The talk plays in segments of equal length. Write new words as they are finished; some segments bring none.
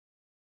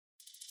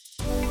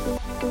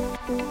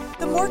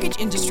The mortgage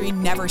industry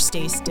never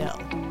stays still.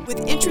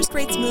 With interest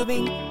rates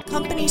moving,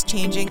 companies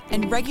changing,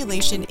 and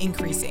regulation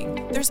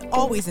increasing, there's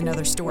always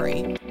another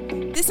story.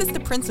 This is The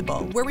Principal,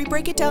 where we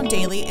break it down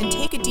daily and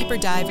take a deeper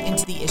dive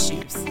into the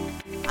issues.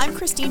 I'm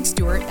Christine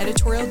Stewart,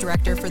 Editorial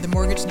Director for the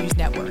Mortgage News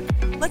Network.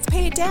 Let's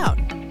pay it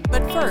down.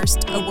 But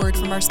first, a word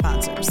from our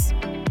sponsors.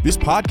 This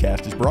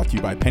podcast is brought to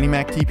you by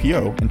PennyMac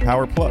TPO and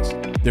Power Plus,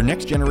 their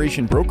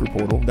next-generation broker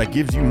portal that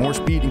gives you more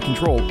speed and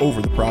control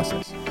over the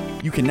process.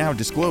 You can now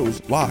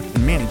disclose, lock,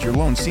 and manage your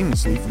loan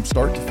seamlessly from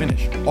start to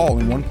finish, all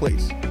in one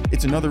place.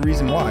 It's another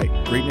reason why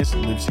greatness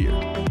lives here.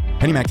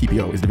 PennyMac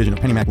TPO is a division of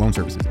PennyMac Loan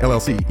Services,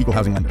 LLC, Equal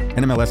Housing Lender,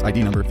 NMLS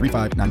ID number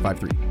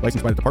 35953,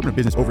 licensed by the Department of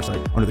Business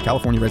Oversight under the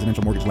California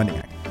Residential Mortgage Lending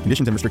Act.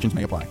 Conditions and restrictions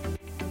may apply.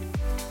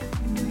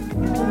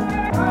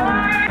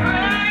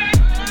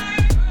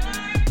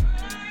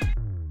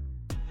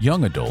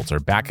 Young adults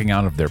are backing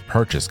out of their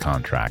purchase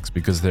contracts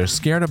because they're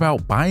scared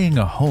about buying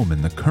a home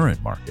in the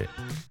current market.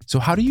 So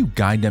how do you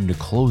guide them to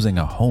closing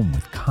a home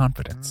with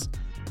confidence?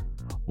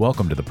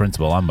 Welcome to The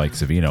Principal. I'm Mike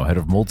Savino, head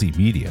of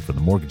multimedia for the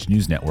Mortgage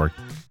News Network.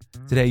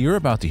 Today, you're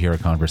about to hear a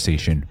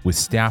conversation with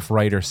staff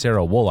writer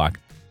Sarah Wolak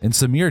and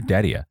Samir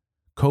Dedhia,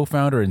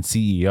 co-founder and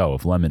CEO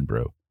of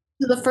Lemonbrew.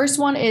 So the first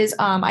one is,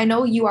 I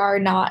know you are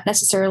not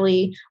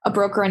necessarily a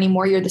broker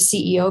anymore. You're the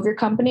CEO of your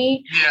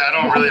company. Yeah, I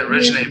don't really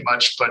originate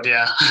much, but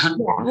yeah.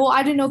 Well,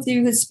 I didn't know if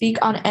you could speak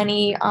on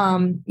any,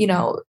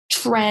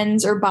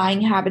 trends or buying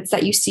habits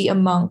that you see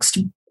amongst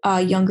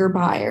younger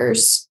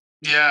buyers.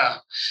 Yeah.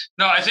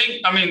 No, I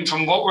think,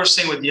 from what we're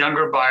seeing with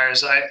younger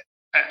buyers, I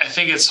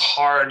think it's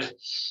hard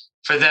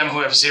for them who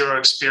have zero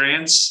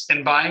experience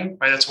in buying,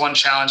 right? That's one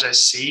challenge I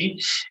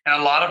see. And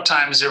a lot of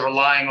times they're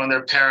relying on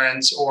their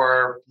parents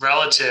or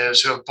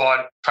relatives who have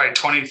bought probably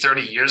 20,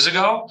 30 years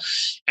ago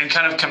and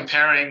kind of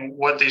comparing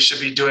what they should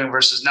be doing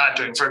versus not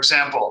doing. For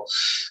example,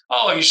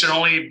 you should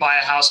only buy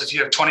a house if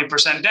you have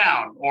 20%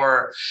 down,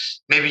 or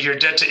maybe your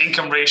debt to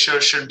income ratio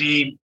should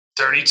be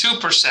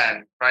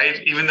 32%,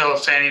 right? Even though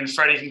Fannie and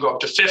Freddie can go up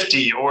to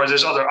 50, or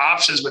there's other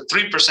options with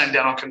 3%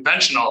 down on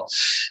conventional.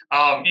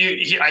 I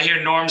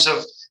hear norms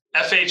of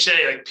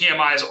FHA, like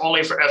PMI is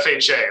only for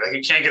FHA. Like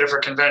you can't get it for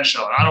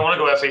conventional. And I don't want to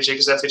go FHA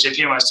because FHA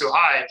PMI is too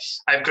high.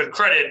 I have good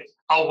credit.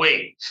 I'll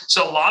wait.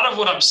 So a lot of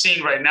what I'm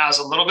seeing right now is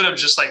a little bit of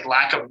just like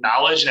lack of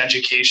knowledge and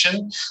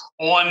education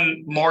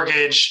on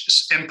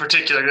mortgage in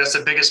particular. That's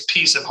the biggest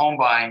piece of home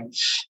buying.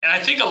 And I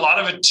think a lot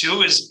of it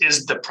too is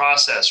the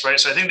process, right?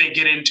 So I think they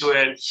get into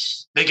it,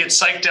 they get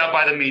psyched out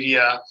by the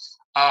media.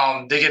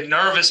 They get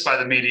nervous by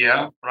the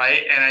media,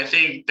 right? And I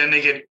think then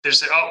they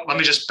say, let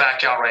me just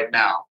back out right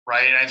now,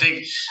 right? And I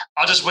think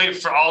I'll just wait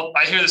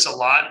I hear this a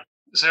lot,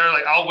 Sarah,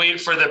 like I'll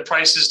wait for the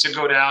prices to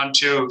go down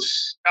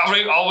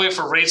I'll wait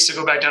for rates to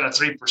go back down to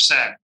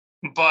 3%.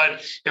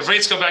 But if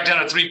rates go back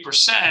down to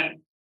 3%,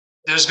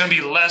 there's going to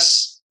be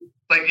less,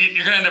 like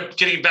you're going to end up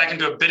getting back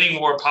into a bidding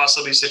war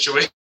possibly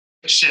situation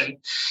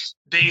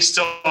based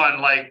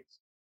on like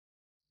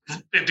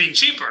it being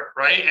cheaper,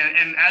 right?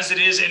 And as it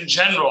is in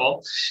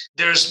general,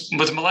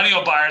 with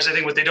millennial buyers, I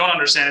think what they don't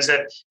understand is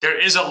that there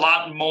is a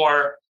lot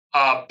more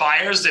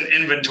buyers than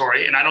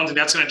inventory. And I don't think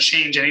that's going to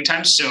change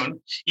anytime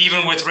soon,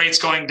 even with rates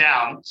going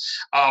down.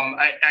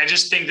 I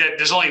just think that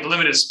there's only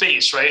limited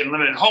space, right? And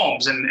limited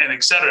homes and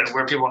et cetera, and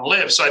where people want to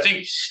live. So I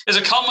think there's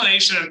a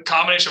combination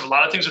of a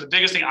lot of things. But the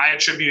biggest thing I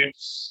attribute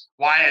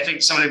why I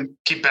think some of them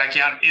keep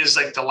backing out is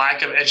like the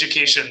lack of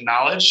education and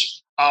knowledge.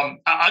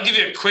 I'll give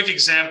you a quick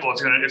example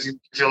if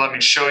you'll let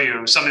me show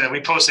you something that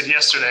we posted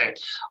yesterday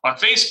on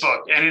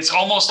Facebook. And it's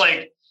almost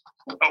like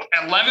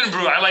at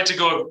Lemonbrew, I like to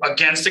go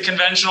against the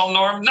conventional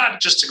norm,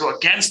 not just to go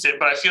against it,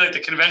 but I feel like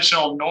the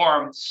conventional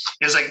norm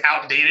is like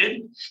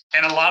outdated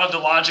and a lot of the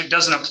logic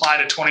doesn't apply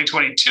to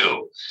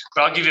 2022.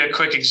 But I'll give you a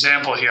quick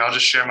example here. I'll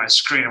just share my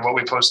screen of what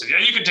we posted. Yeah,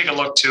 you can take a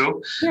look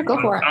too. Yeah,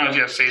 go for it. I don't know if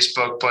you have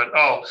Facebook, but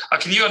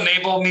can you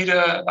enable me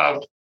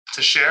to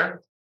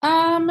share?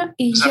 I'm going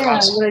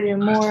to do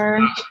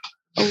more.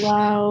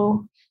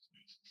 Allow.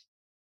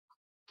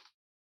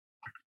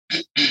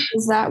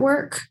 Does that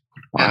work?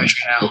 Let me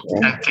try now.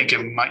 I think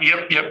it might.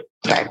 Yep.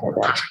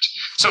 Perfect.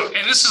 So,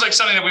 and this is like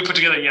something that we put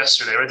together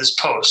yesterday, right? This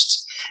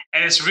post.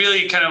 And it's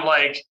really kind of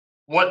like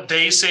what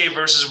they say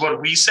versus what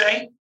we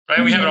say, right?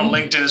 Mm-hmm. We have it on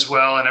LinkedIn as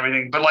well and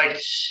everything. But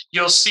like,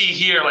 you'll see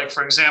here, like,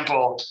 for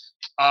example,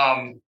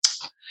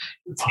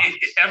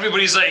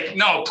 everybody's like,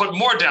 no, put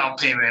more down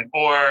payment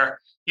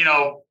or,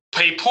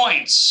 pay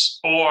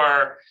points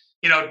or,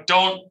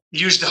 don't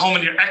use the home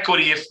in your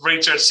equity if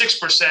rates are at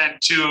 6%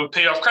 to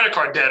pay off credit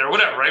card debt or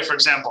whatever, right? For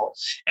example.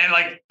 And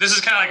like, this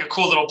is kind of like a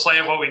cool little play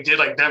of what we did,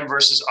 like them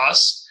versus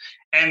us.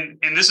 And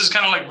this is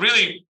kind of like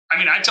really,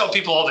 I tell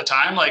people all the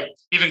time, like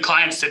even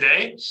clients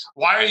today,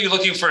 why are you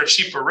looking for a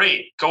cheaper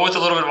rate? Go with a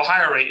little bit of a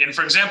higher rate. And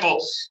for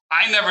example,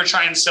 I never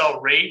try and sell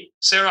rate,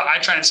 Sarah, I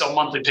try and sell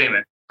monthly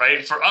payment,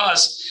 right? For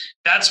us,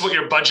 that's what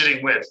you're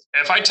budgeting with.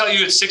 If I tell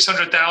you it's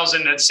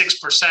 600,000 at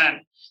 6%,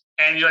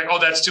 and you're like, oh,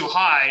 that's too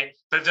high.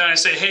 But then I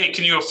say, hey,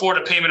 can you afford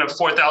a payment of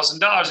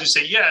 $4,000? You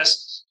say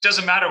yes.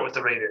 doesn't matter what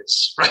the rate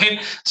is,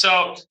 right?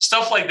 So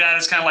stuff like that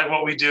is kind of like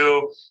what we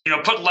do.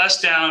 Put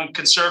less down,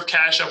 conserve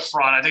cash up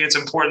front. I think it's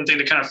an important thing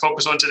to kind of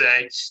focus on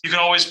today. You can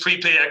always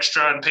prepay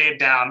extra and pay it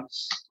down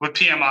with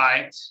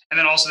PMI. And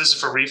then also this is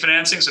for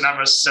refinancing, so not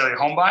necessarily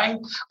home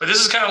buying. But this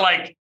is kind of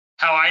like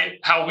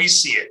how we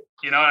see it,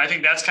 and I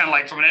think that's kind of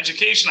like from an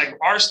education, like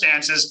our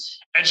stance is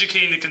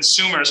educating the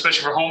consumer,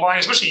 especially for home buying,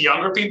 especially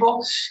younger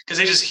people, because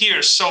they just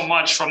hear so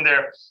much from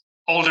their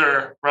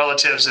older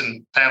relatives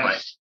and family.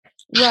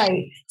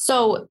 Right.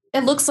 So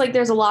it looks like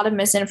there's a lot of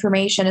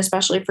misinformation,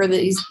 especially for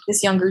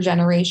this younger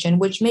generation,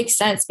 which makes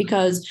sense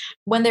because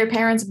when their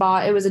parents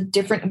bought, it was a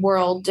different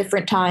world,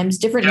 different times,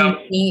 different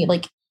money,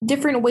 like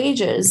different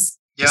wages.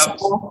 Yep.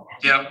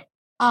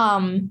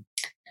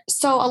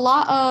 So a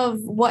lot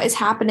of what is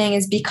happening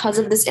is because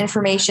of this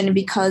information and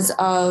because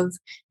of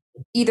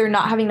either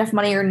not having enough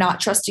money or not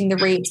trusting the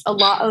rates. A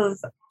lot of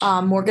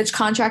mortgage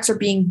contracts are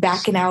being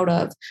backed out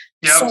of.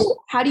 Yep. So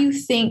how do you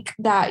think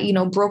that,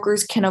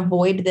 brokers can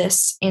avoid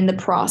this in the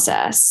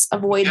process?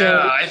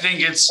 I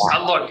think it's,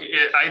 look,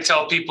 I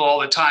tell people all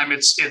the time,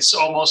 it's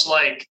almost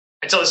like,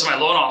 I tell this to my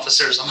loan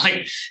officers. I'm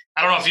like,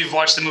 I don't know if you've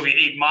watched the movie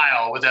 8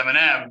 Mile with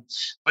Eminem,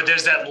 but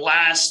there's that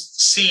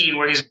last scene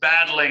where he's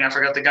battling, I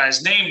forgot the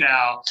guy's name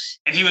now,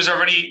 and he was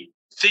already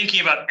thinking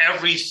about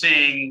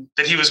everything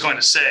that he was going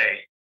to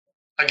say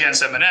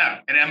against Eminem.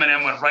 And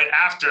Eminem went right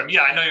after him.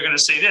 Yeah, I know you're going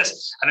to say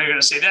this. I know you're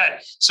going to say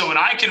that. So when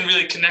I can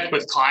really connect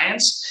with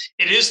clients,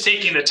 it is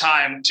taking the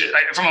time to,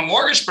 from a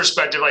mortgage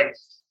perspective, like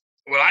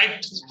when I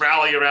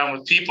rally around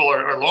with people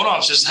or loan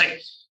officers,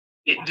 like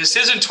this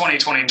isn't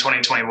 2020 and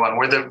 2021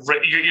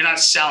 where you're not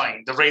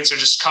selling. The rates are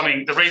just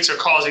coming. The rates are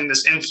causing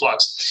this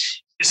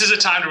influx. This is a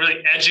time to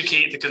really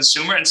educate the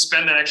consumer and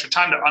spend that extra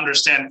time to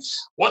understand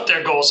what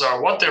their goals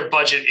are, what their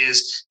budget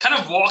is, kind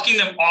of walking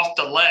them off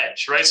the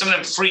ledge, right? Some of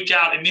them freak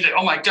out immediately.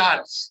 Oh my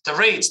God, the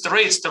rates.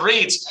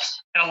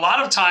 And a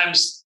lot of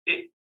times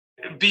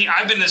I've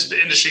been in this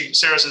industry,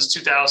 Sarah, since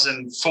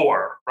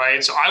 2004,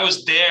 right? So I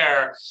was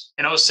there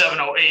in 07,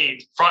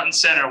 08, front and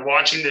center,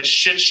 watching this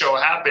shit show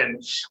happen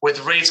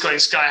with rates going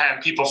sky high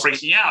and people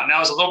freaking out.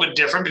 Now it's a little bit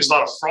different because a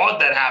lot of fraud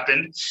that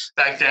happened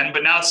back then,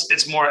 but now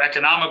it's more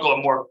economical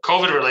and more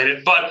COVID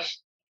related. But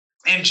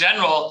in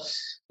general,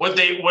 what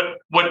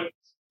loan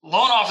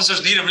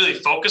officers need to really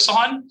focus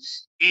on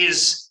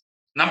is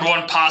number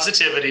one,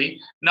 positivity.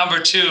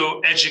 Number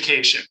two,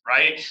 education,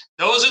 right?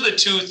 Those are the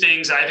two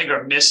things I think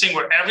are missing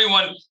where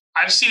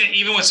I've seen it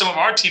even with some of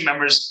our team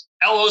members,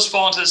 LOs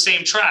fall into the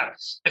same trap.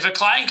 If a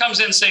client comes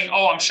in saying,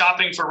 oh, I'm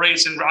shopping for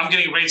rates and I'm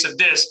getting rates of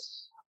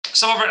this,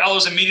 some of our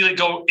LOs immediately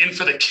go in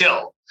for the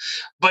kill.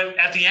 But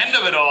at the end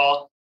of it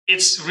all,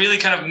 it's really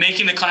kind of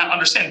making the client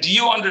understand. Do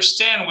you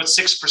understand what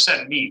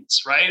 6%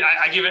 means, right?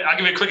 I'll give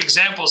you a quick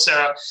example,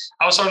 Sarah.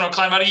 I was talking to a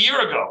client about a year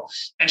ago,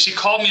 and she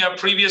called me a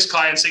previous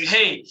client saying,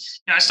 hey,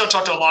 I still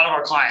talk to a lot of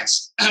our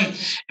clients. And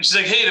she's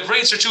like, hey, the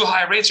rates are too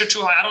high.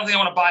 I don't think I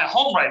want to buy a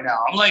home right now.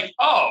 I'm like,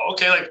 oh,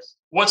 okay. Like,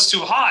 what's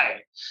too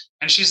high?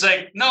 And she's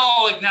like,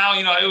 no, like now,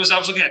 I was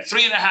looking at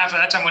 3.5 at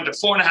that time, went to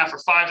 4.5 or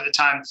 5 at the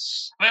time.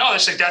 I'm like, oh,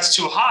 she's like, that's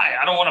too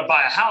high. I don't want to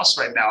buy a house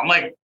right now. I'm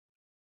like,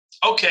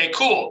 okay,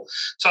 cool.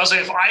 So I was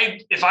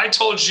like, if I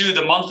told you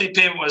the monthly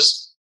payment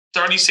was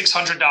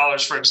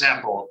 $3,600, for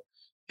example,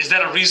 is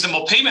that a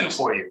reasonable payment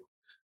for you?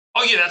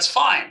 Oh yeah, that's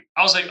fine.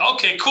 I was like,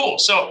 okay, cool.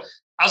 So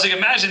I was like,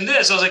 imagine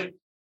this. I was like,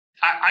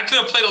 I could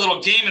have played a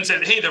little game and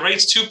said, hey, the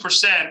rate's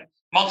 2%,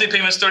 monthly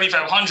payment's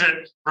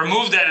 $3,500.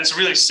 Remove that, and it's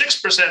really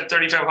 6%,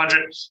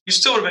 $3,500. You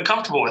still would have been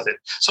comfortable with it.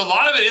 So a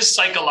lot of it is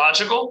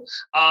psychological,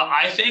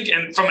 I think.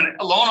 And from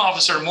a loan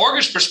officer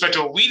mortgage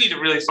perspective, what we need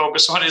to really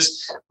focus on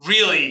is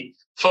really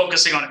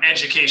focusing on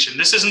education.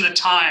 This isn't the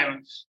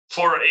time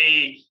for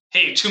a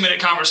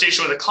 2-minute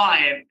conversation with a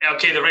client.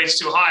 Okay, the rate's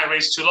too high,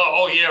 rate's too low.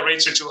 Oh yeah,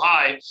 rates are too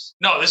high.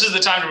 No, this is the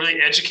time to really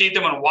educate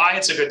them on why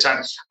it's a good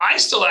time. I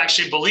still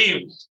actually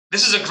believe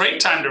this is a great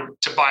time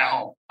to buy a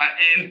home.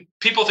 And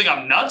people think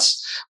I'm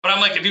nuts, but I'm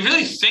like, if you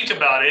really think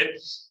about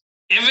it,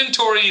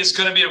 inventory is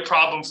going to be a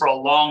problem for a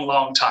long,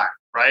 long time.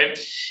 Right.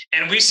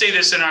 And we say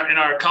this in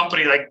our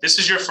company, like, this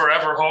is your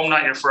forever home,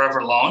 not your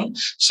forever loan.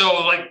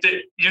 So like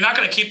you're not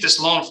going to keep this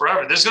loan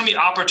forever. There's going to be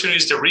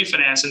opportunities to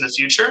refinance in the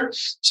future.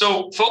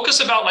 So focus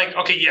about like,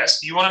 okay,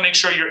 yes, you want to make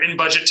sure you're in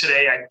budget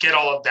today. I get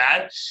all of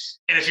that.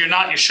 And if you're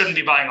not, you shouldn't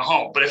be buying a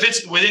home. But if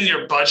it's within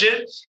your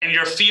budget and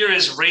your fear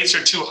is rates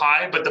are too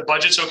high, but the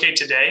budget's okay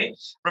today,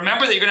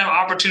 remember that you're going to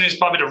have opportunities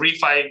probably to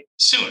refi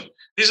soon.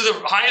 These are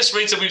the highest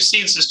rates that we've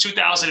seen since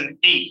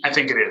 2008, I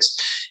think it is.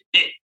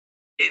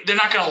 They're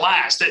not going to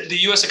last. The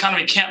U.S.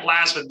 economy can't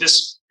last with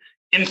this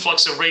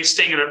influx of rates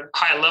staying at a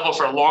high level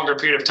for a longer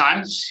period of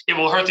time. It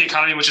will hurt the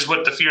economy, which is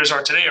what the fears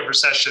are today of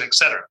recession, et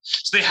cetera.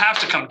 So they have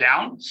to come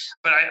down.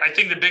 But I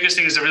think the biggest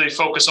thing is to really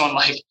focus on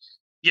like,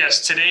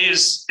 yes, today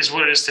is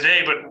what it is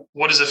today, but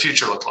what does the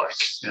future look like?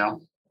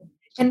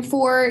 And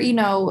for,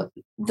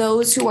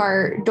 those who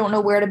don't know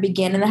where to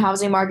begin in the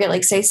housing market,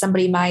 like say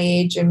somebody my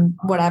age and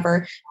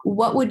whatever,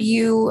 what would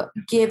you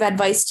give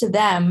advice to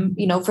them,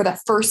 for the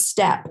first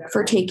step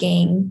for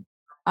taking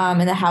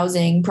in the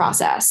housing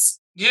process?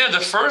 Yeah,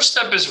 the first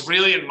step is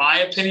really, in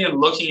my opinion,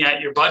 looking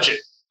at your budget.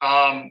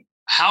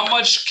 How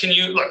much can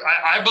you look?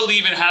 I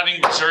believe in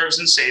having reserves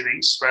and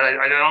savings, right?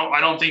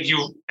 I don't think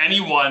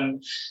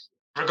anyone,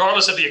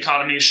 regardless of the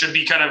economy, should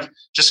be kind of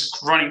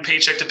just running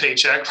paycheck to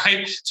paycheck,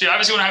 right? So you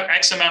obviously want to have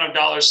X amount of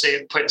dollars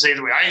saved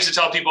away. I used to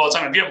tell people all the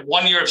time, if you have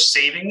 1 year of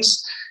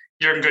savings,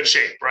 you're in good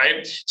shape,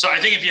 right? So I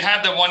think if you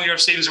have the 1 year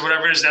of savings or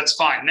whatever it is, that's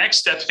fine. Next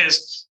step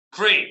is,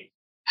 great.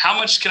 How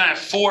much can I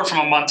afford from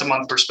a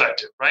month-to-month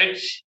perspective, right?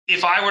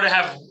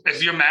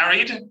 If you're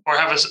married or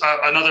have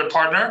another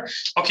partner,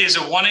 okay, is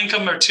it one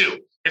income or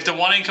two? If the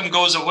one income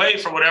goes away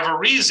for whatever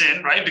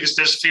reason, right, because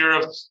there's fear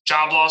of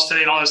job loss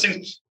today and all those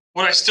things,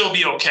 would I still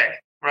be okay,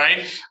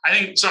 right? I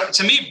think, so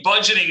to me,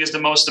 budgeting is the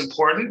most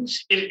important.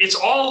 It's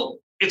all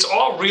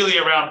really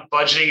around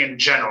budgeting in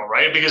general,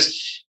 right?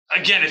 Because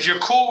again, if you're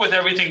cool with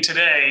everything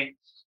today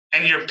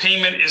and your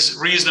payment is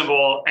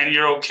reasonable and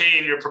you're okay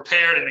and you're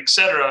prepared and et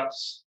cetera,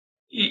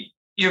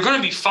 you're going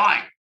to be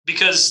fine,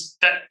 because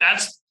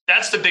that's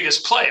the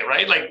biggest play,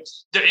 right? Like,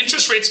 the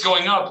interest rates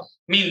going up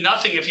mean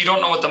nothing if you don't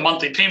know what the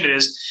monthly payment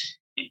is.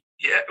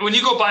 When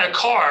you go buy a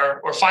car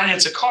or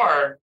finance a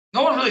car,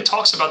 no one really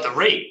talks about the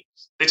rate.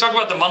 They talk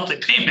about the monthly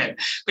payment,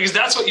 because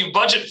that's what you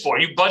budget for.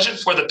 You budget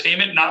for the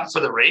payment, not for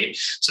the rate.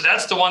 So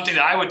that's the one thing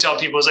that I would tell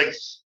people is, like,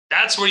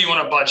 that's where you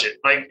want to budget.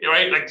 Like,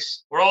 right? Like,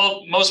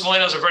 most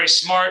millennials are very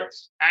smart,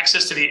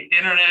 access to the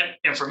internet,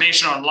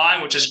 information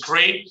online, which is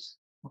great.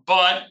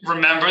 But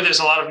remember, there's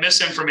a lot of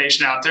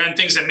misinformation out there and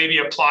things that maybe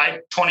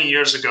applied 20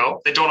 years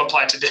ago that don't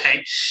apply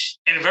today.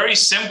 And very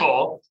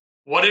simple,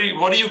 what are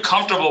you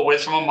comfortable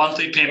with from a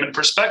monthly payment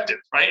perspective,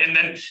 right? And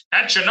then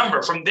that's your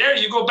number. From there,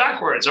 you go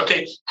backwards.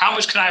 Okay, how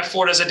much can I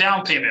afford as a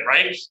down payment,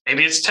 right?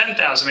 Maybe it's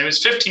 10,000, maybe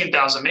it's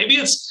 15,000, maybe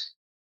it's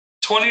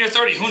 20 or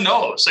 30, who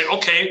knows? Like,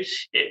 okay,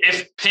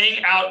 if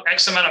paying out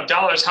X amount of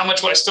dollars, how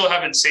much will I still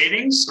have in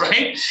savings,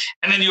 right?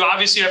 And then you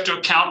obviously have to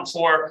account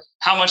for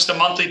how much the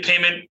monthly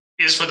payment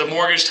is for the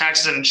mortgage,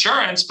 taxes, and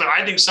insurance. But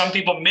I think some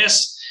people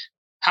miss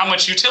how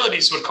much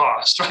utilities would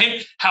cost,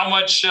 right? How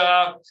much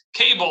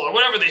cable or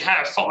whatever they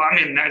have. I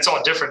mean, it's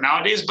all different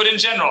nowadays. But in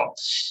general,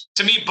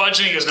 to me,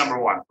 budgeting is number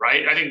one,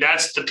 right? I think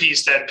that's the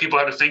piece that people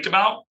have to think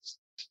about,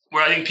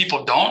 where I think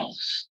people don't.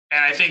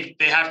 And I think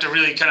they have to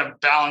really kind of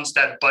balance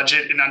that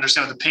budget and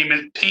understand what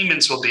the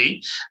payments will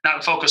be,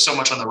 not focus so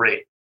much on the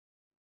rate.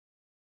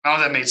 I don't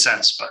know if that made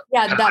sense, but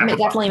yeah, that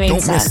definitely made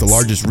sense. Don't miss the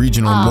largest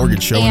regional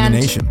mortgage show in the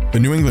nation. The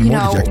New England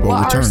Mortgage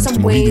Expo returns to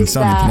Mohegan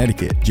Sun in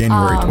Connecticut,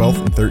 January 12th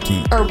and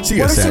 13th.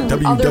 See us at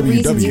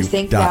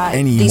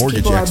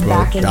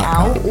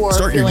www.nemortgageexpo.com.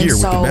 Start your year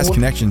with the best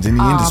connections in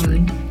the industry.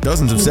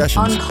 Dozens of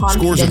sessions,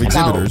 scores of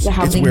exhibitors.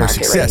 It's where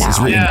success is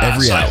written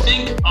every hour.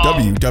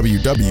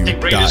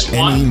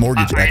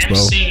 www.nemortgageexpo.com. I am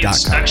seeing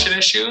inspection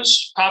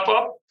issues pop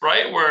up,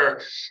 right?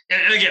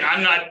 And again,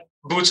 I'm not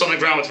boots on the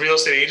ground with real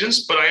estate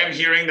agents, but I am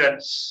hearing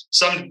that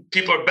some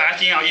people are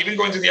backing out, even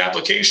going through the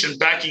application,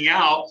 backing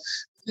out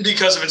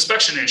because of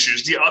inspection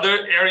issues. The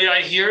other area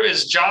I hear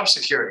is job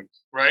security,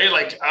 right?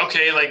 Like,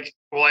 okay, like,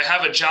 will I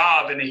have a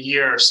job in a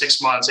year,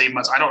 6 months, 8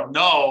 months? I don't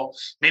know.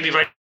 Maybe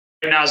right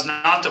now is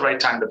not the right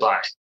time to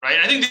buy, right?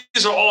 I think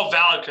these are all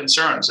valid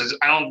concerns.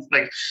 I don't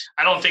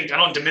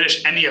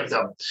diminish any of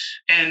them.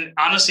 And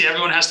honestly,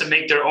 everyone has to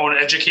make their own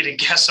educated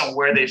guess on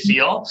where they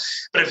feel.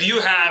 But if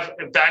you have,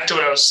 back to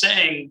what I was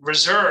saying,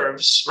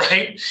 reserves,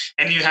 right?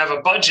 And you have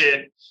a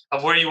budget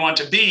of where you want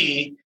to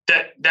be,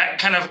 that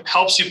kind of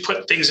helps you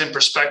put things in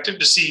perspective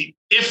to see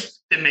if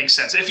it makes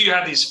sense, if you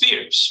have these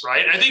fears,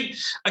 right? I think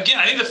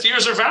the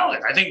fears are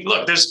valid. I think,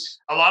 look, there's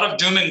a lot of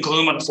doom and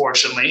gloom,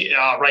 unfortunately,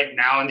 right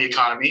now in the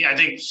economy. I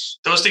think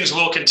those things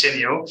will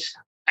continue.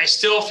 I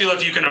still feel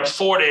if you can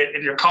afford it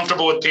and you're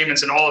comfortable with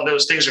payments and all of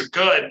those things are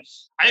good,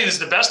 I think this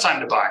is the best time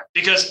to buy.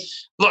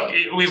 Because, look,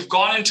 we've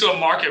gone into a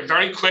market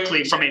very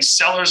quickly from a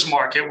seller's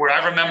market where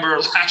I remember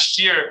last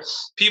year,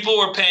 people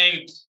were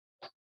paying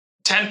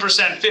 10%,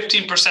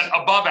 15%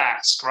 above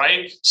ask,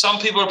 right? Some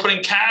people are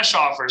putting cash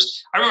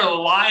offers. I remember the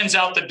lines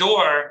out the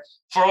door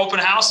for open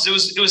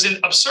houses. It was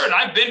absurd.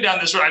 I've been down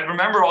this road. I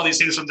remember all these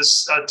things from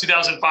this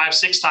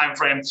 2005-06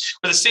 timeframe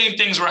where the same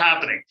things were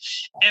happening.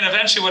 And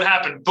eventually what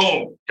happened?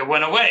 Boom, it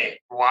went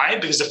away. Why?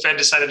 Because the Fed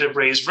decided to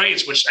raise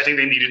rates, which I think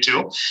they needed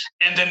to.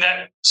 And then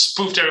that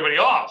spoofed everybody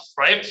off,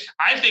 right?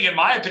 I think, in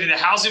my opinion, the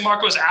housing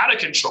market was out of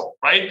control,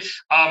 right?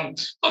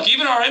 Look,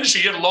 even our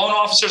industry, you had loan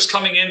officers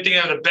coming in thinking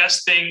of the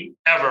best thing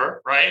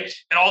ever, right?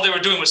 And all they were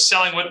doing was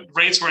selling what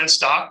rates were in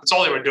stock. That's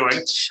all they were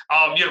doing.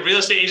 You had real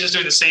estate agents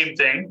doing the same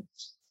thing.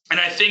 And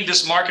I think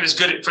this market is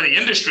good for the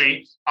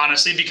industry,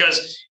 honestly,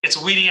 because it's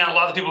weeding out a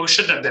lot of people who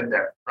shouldn't have been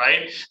there,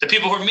 right? The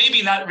people who are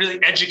maybe not really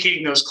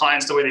educating those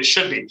clients the way they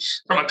should be.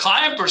 From a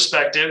client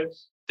perspective,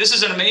 this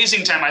is an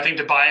amazing time, I think,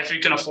 to buy if you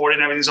can afford it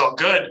and everything's all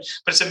good.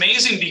 But it's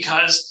amazing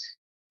because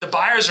the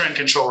buyers are in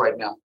control right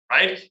now,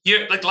 right?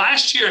 Like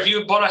last year, if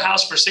you bought a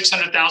house for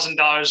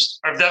 $600,000,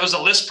 or if that was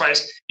a list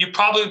price, you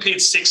probably paid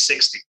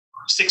 $660,000.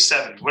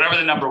 670, whatever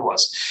the number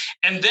was.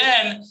 And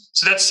then,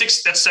 so that's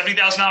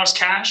 $70,000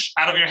 cash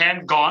out of your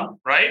hand, gone,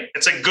 right?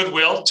 It's like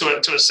goodwill to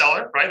a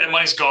seller, right? That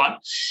money's gone.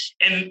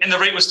 And the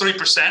rate was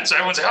 3%. So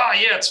everyone's like, oh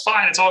yeah, it's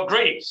fine. It's all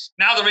great.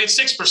 Now the rate's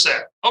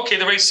 6%. Okay,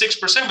 the rate's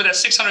 6%, but that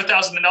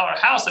 $600,000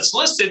 house that's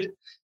listed,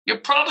 you're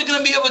probably going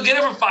to be able to get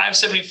it for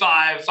 $575,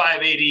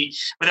 $580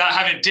 without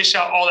having to dish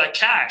out all that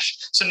cash.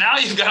 So now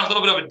you've got a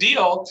little bit of a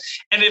deal.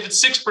 And if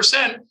it's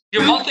 6%,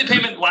 your monthly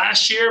payment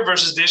last year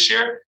versus this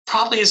year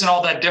probably isn't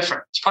all that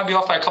different. It's probably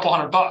off by a couple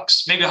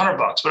 $100, maybe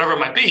 $100, whatever it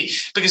might be,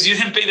 because you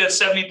didn't pay that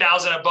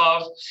 70,000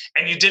 above,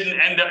 and you didn't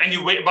end up.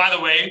 And by the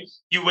way,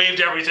 you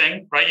waived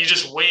everything, right? You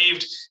just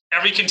waived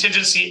every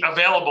contingency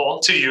available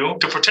to you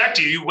to protect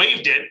you. You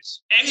waived it,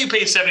 and you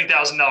paid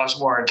 $70,000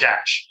 more in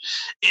cash.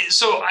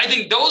 So I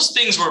think those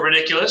things were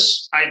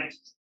ridiculous.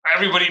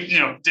 Everybody,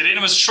 did it.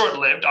 It was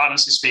short-lived,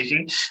 honestly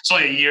speaking. It's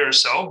only a year or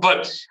so.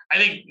 But I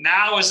think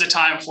now is the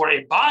time for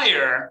a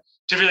buyer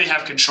to really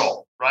have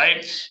control,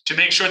 right? To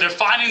make sure they're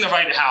finding the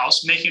right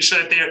house, making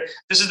sure that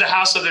this is the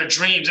house of their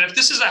dreams. And if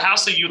this is a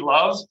house that you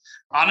love,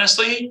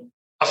 honestly,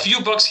 a few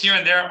bucks here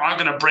and there aren't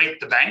going to break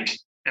the bank,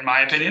 in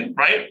my opinion,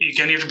 right? You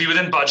can need to be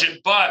within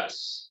budget, but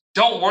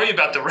don't worry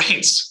about the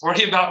rates.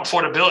 Worry about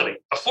affordability.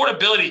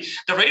 Affordability,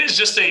 the rate is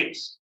just a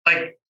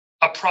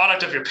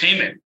product of your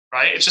payment,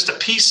 right? It's just a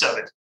piece of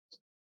it.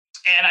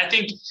 And I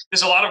think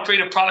there's a lot of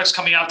creative products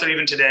coming out there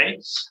even today.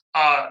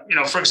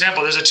 For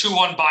example, there's a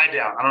 2-1 buy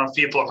down. I don't know if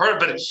people have heard,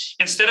 but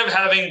instead of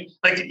having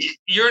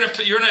you're in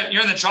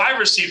the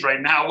driver's seat right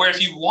now, where if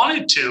you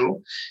wanted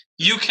to,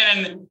 you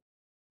can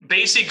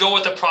basically go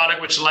with the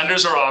product which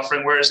lenders are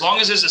offering, where as long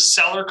as there's a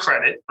seller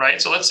credit,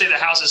 right? So let's say the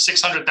house is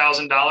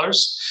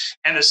 $600,000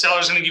 and the seller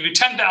is going to give you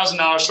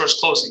 $10,000 towards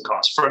closing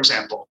costs, for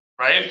example,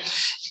 right?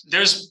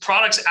 There's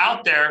products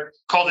out there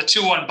called the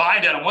 2-1 buy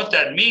down. And what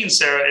that means,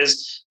 Sarah,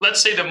 is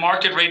let's say the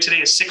market rate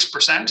today is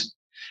 6%.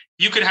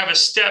 You could have a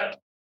step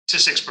to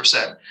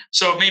 6%.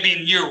 So maybe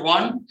in year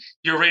 1,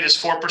 your rate is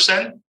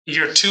 4%.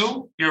 Year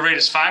 2, your rate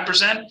is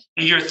 5%.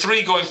 And year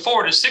 3 going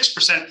forward is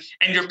 6%.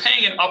 And you're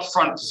paying an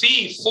upfront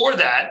fee for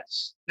that.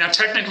 Now,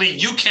 technically,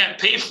 you can't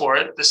pay for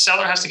it. The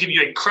seller has to give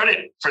you a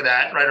credit for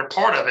that, right? Or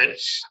part of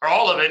it, or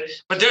all of it.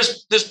 But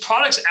there's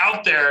products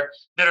out there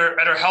that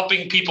are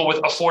helping people with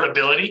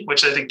affordability,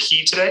 which I think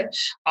key today,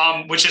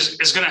 which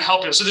is going to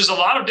help you. So there's a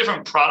lot of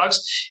different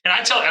products. And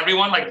I tell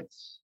everyone,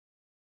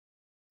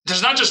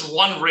 there's not just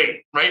one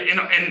rate, right?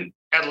 And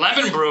at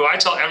Lemonbrew, I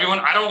tell everyone,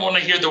 I don't want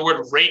to hear the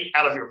word rate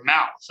out of your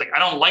mouth. I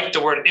don't like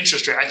the word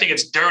interest rate. I think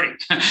it's dirty,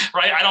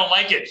 right? I don't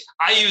like it.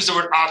 I use the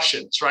word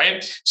options,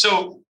 right?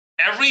 So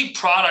every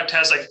product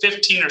has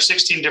 15 or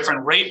 16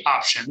 different rate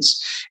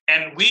options.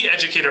 And we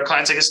educate our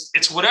clients,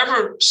 it's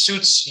whatever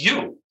suits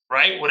you,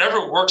 right?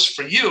 Whatever works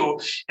for you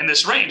in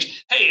this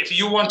range. Hey, if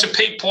you want to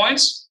pay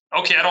points,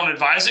 okay, I don't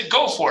advise it,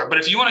 go for it. But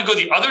if you want to go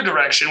the other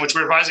direction, which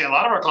we're advising a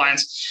lot of our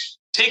clients,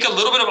 take a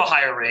little bit of a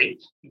higher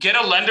rate, get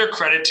a lender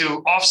credit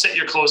to offset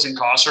your closing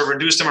costs or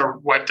reduce them or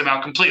wipe them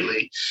out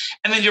completely.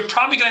 And then you're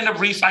probably going to end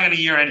up refining in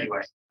a year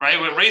anyway, right?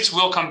 Where rates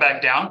will come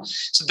back down.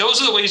 So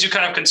those are the ways you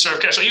kind of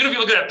conserve cash. So even if you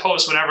look at that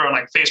post, whenever on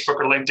Facebook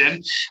or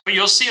LinkedIn, but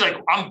you'll see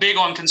I'm big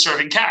on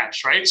conserving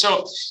cash, right?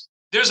 So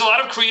there's a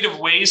lot of creative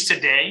ways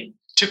today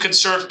to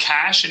conserve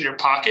cash in your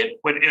pocket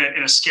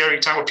in a scary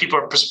time where people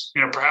are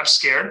perhaps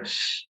scared.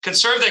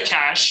 Conserve that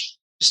cash.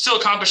 Still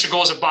accomplish your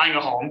goals of buying a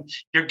home.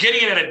 You're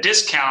getting it at a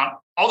discount.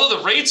 Although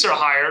the rates are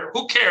higher,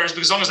 who cares?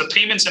 Because as long as the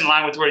payment's in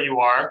line with where you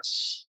are,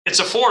 it's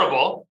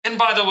affordable. And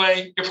by the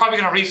way, you're probably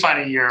going to refi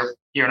in a year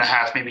and a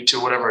half, maybe 2,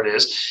 whatever it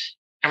is,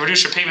 and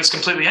reduce your payments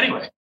completely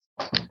anyway.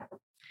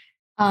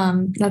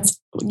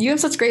 You have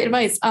such great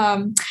advice.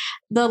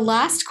 The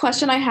last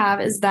question I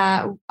have is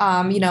that,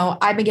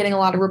 I've been getting a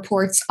lot of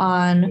reports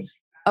on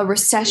a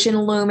recession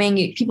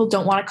looming. People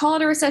don't want to call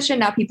it a recession.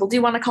 Now people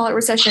do want to call it a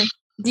recession.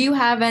 Do you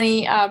have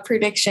any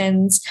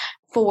predictions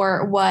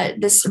for what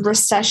this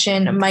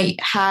recession might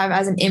have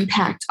as an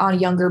impact on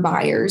younger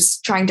buyers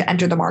trying to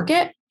enter the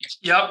market?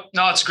 Yep.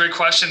 No, it's a great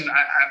question.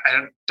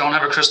 I don't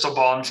have a crystal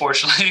ball,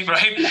 unfortunately,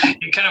 right?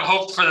 You kind of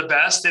hope for the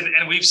best.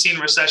 And we've seen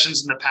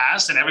recessions in the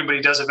past, and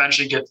everybody does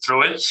eventually get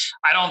through it.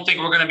 I don't think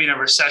we're going to be in a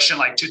recession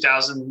like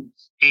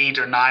 2008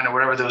 or 9 or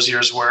whatever those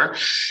years were.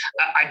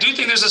 I do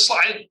think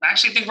I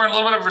actually think we're in a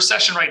little bit of a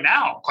recession right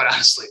now, quite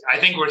honestly. I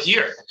think we're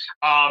here.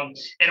 And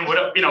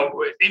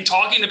in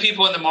talking to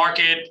people in the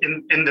market,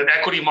 in the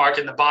equity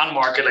market, in the bond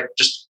market, like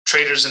just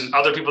traders and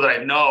other people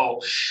that I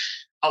know,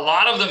 a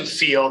lot of them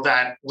feel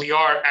that we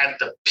are at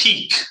the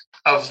peak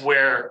of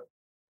where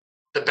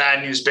the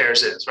bad news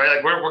bears is,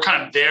 right? We're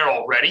kind of there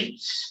already.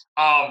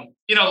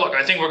 Look,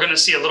 I think we're going to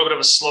see a little bit of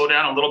a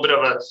slowdown, a little bit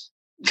of a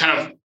kind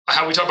of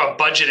how we talk about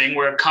budgeting,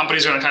 where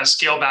companies are going to kind of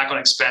scale back on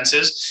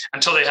expenses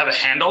until they have a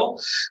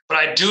handle. But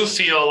I do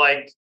feel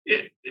like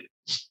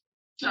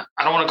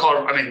I don't want to call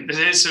it,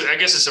 I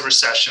guess it's a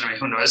recession.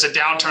 Who knows? It's a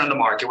downturn in the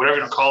market, whatever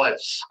you want to call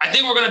it. I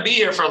think we're going to be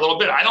here for a little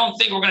bit. I don't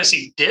think we're going to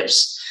see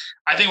dips.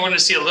 I think we're going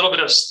to see a little bit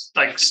of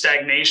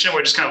stagnation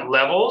where it just kind of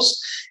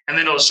levels, and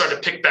then it'll start to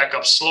pick back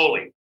up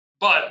slowly.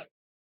 But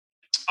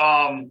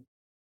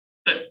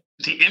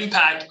the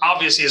impact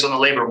obviously is on the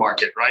labor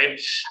market, right?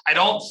 I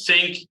don't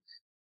think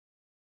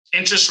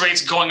interest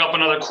rates going up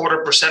another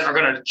 0.25% are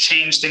going to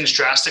change things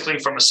drastically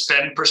from a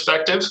spend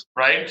perspective,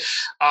 right?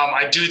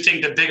 I do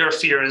think the bigger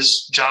fear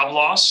is job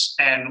loss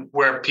and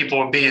where people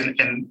will be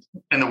in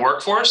the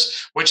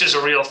workforce, which is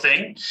a real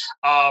thing.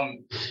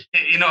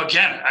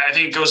 Again, I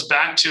think it goes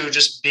back to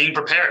just being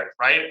prepared,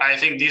 right? I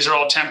think these are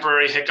all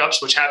temporary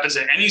hiccups, which happens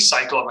in any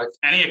cycle of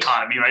any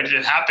economy, right?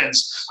 It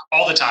happens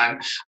all the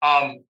time.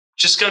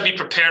 Just got to be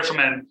prepared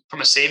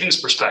from a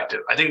savings perspective.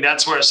 I think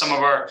that's where some of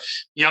our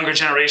younger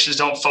generations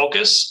don't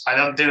focus.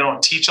 They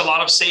don't teach a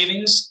lot of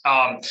savings.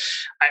 I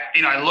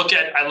look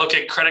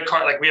at credit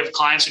card, like we have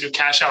clients who do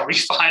cash out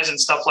refis and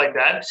stuff like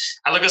that.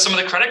 I look at some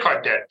of the credit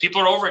card debt.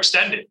 People are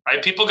overextended,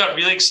 right? People got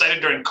really excited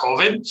during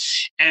COVID.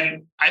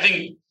 And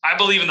I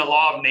believe in the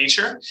law of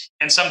nature,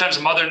 and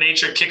sometimes Mother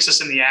Nature kicks us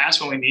in the ass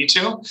when we need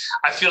to.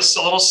 I feel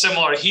a little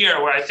similar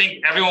here, where I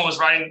think everyone was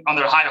riding on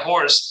their high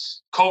horse.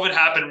 COVID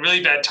happened,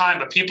 really bad time,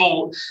 but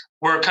people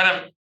were kind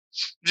of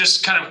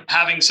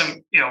having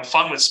some,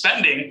 fun with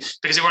spending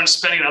because they weren't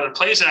spending in other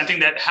places. And I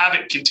think that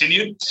habit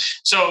continued.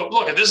 So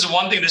look, if this is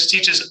one thing this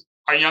teaches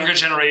our younger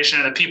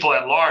generation and the people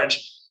at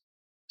large,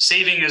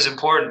 saving is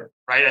important,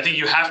 right? I think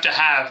you have to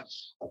have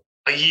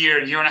a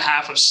year and a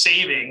half of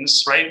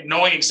savings, right?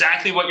 Knowing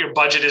exactly what your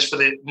budget is for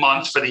the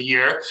month, for the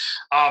year.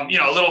 A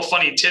little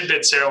funny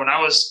tidbit, Sarah, when I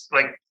was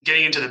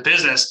getting into the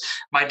business,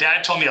 my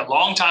dad told me a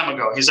long time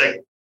ago, he's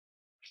like,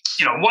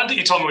 one thing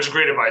he told me was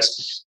great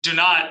advice. Do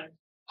not,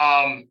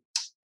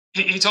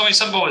 he told me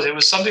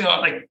something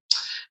like,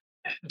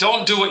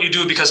 don't do what you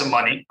do because of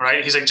money,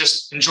 right? He's like,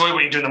 just enjoy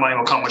what you do and the money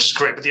will come, which is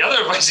great. But the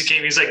other advice he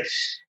gave me, he's like,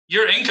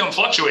 your income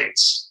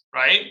fluctuates,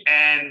 right?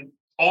 And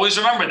always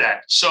remember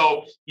that.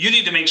 So you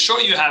need to make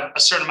sure you have a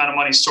certain amount of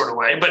money stored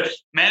away, but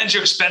manage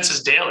your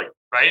expenses daily,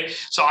 right?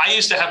 So I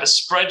used to have a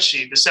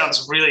spreadsheet. This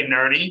sounds really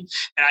nerdy,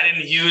 and I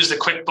didn't use the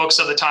QuickBooks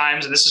of the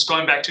times. And this is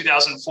going back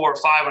 2004 or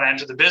 5 when I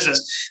entered the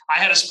business. I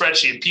had a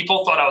spreadsheet.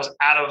 People thought I was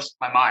out of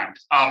my mind,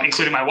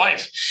 including my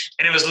wife.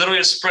 And it was literally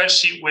a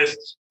spreadsheet with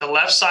the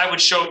left side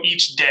would show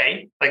each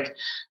day, 10-1,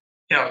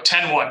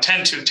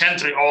 10-2,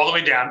 10-3, all the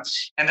way down.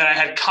 And then I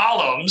had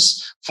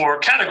columns for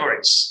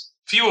categories: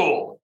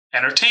 fuel,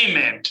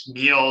 entertainment,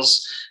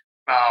 meals,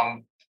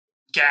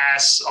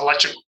 gas,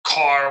 electric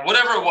car,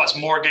 whatever it was,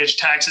 mortgage,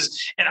 taxes.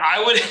 And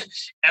I would,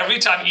 every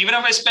time, even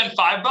if I spent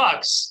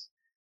 $5,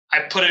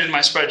 I put it in my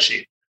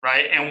spreadsheet,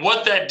 right? And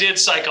what that did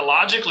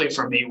psychologically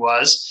for me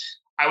was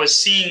I was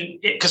seeing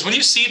it, because when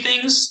you see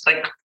things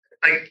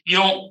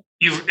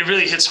it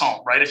really hits home,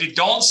 right? If you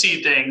don't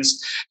see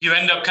things, you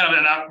end up kind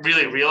of not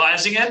really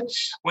realizing it.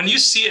 When you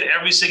see it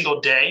every single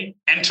day,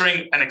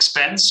 entering an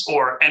expense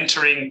or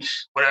entering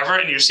whatever,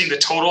 and you're seeing the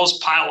totals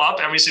pile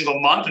up every single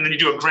month, and then you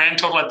do a grand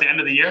total at the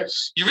end of the year,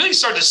 you really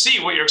start to see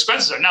what your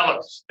expenses are. Now,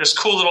 look, there's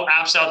cool little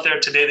apps out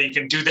there today that you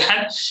can do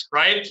that,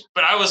 right?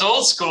 But I was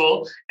old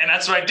school, and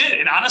that's what I did.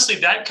 And honestly,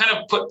 that kind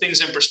of put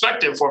things in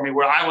perspective for me,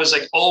 where I was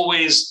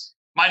always,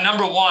 my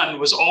number one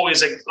was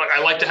always I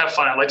like to have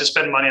fun. I like to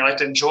spend money. I like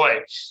to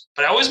enjoy.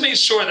 But I always made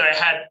sure that I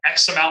had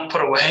X amount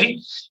put away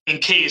in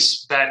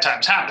case bad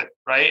times happen,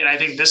 right? And I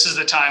think this is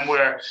the time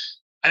where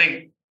I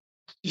think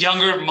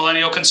younger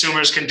millennial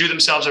consumers can do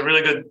themselves a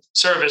really good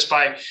service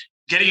by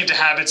getting into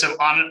habits of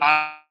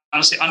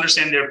honestly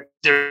understanding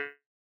their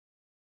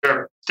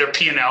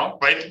P&L,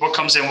 right? What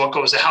comes in, what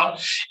goes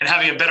out, and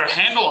having a better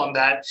handle on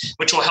that,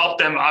 which will help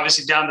them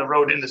obviously down the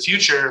road in the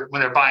future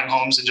when they're buying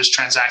homes and just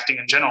transacting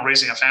in general,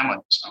 raising a family.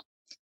 So.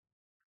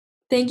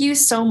 Thank you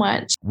so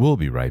much. We'll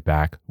be right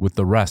back with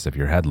the rest of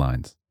your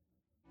headlines.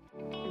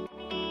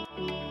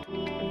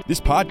 This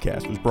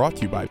podcast was brought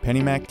to you by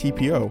PennyMac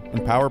TPO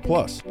and Power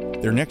Plus,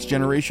 their next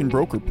generation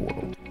broker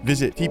portal.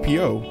 Visit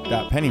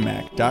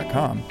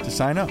tpo.pennymac.com to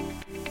sign up.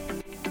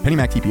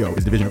 PennyMac TPO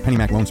is a division of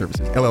PennyMac Loan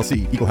Services,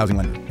 LLC, Equal Housing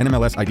Lender,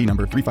 NMLS ID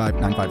number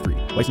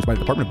 35953, licensed by the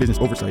Department of Business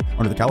Oversight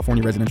under the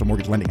California Residential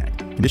Mortgage Lending Act.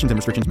 Conditions and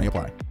restrictions may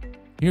apply.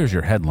 Here's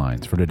your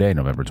headlines for today,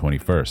 November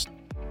 21st.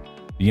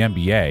 The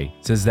MBA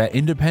says that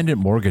independent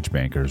mortgage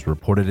bankers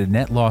reported a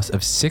net loss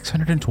of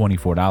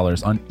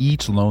 $624 on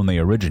each loan they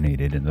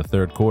originated in the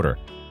third quarter.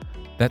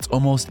 That's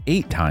almost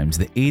 8 times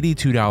the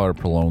 $82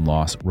 per loan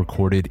loss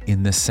recorded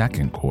in the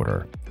second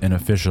quarter. An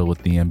official with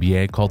the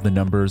MBA called the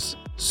numbers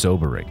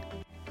sobering.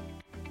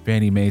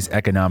 Fannie Mae's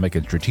Economic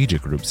and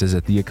Strategic Group says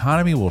that the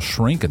economy will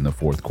shrink in the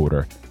fourth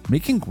quarter,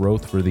 making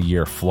growth for the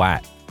year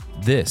flat.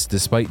 This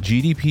despite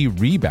GDP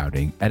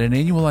rebounding at an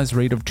annualized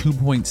rate of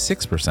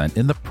 2.6%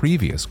 in the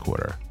previous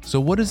quarter.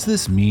 So what does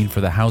this mean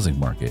for the housing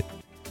market?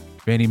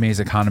 Fannie Mae's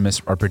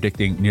economists are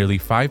predicting nearly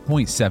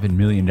 $5.7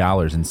 million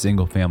in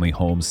single-family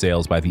home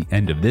sales by the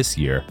end of this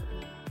year,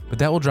 but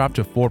that will drop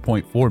to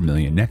 $4.4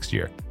 million next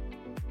year.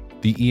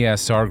 The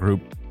ESR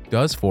Group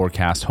does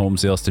forecast home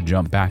sales to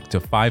jump back to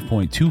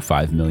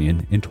 $5.25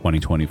 million in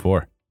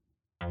 2024.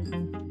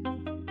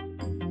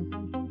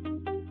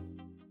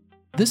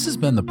 This has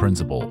been The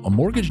Principal, a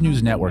Mortgage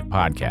News Network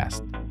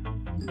podcast.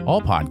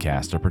 All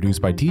podcasts are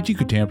produced by TG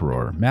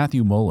Kutamperor,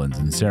 Matthew Mullins,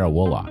 and Sarah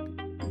Woloch.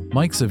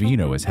 Mike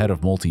Savino is head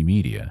of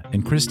multimedia,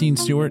 and Christine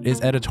Stewart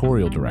is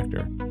editorial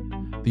director.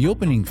 The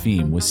opening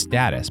theme was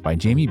Status by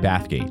Jamie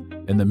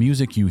Bathgate, and the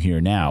music you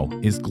hear now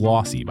is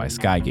Glossy by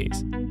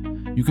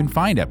Skygaze. You can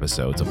find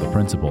episodes of The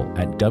Principal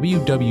at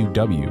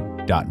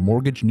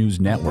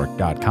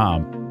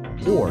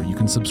www.mortgagenewsnetwork.com, or you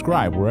can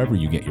subscribe wherever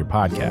you get your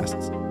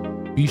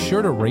podcasts. Be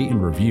sure to rate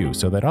and review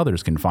so that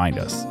others can find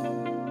us.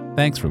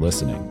 Thanks for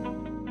listening.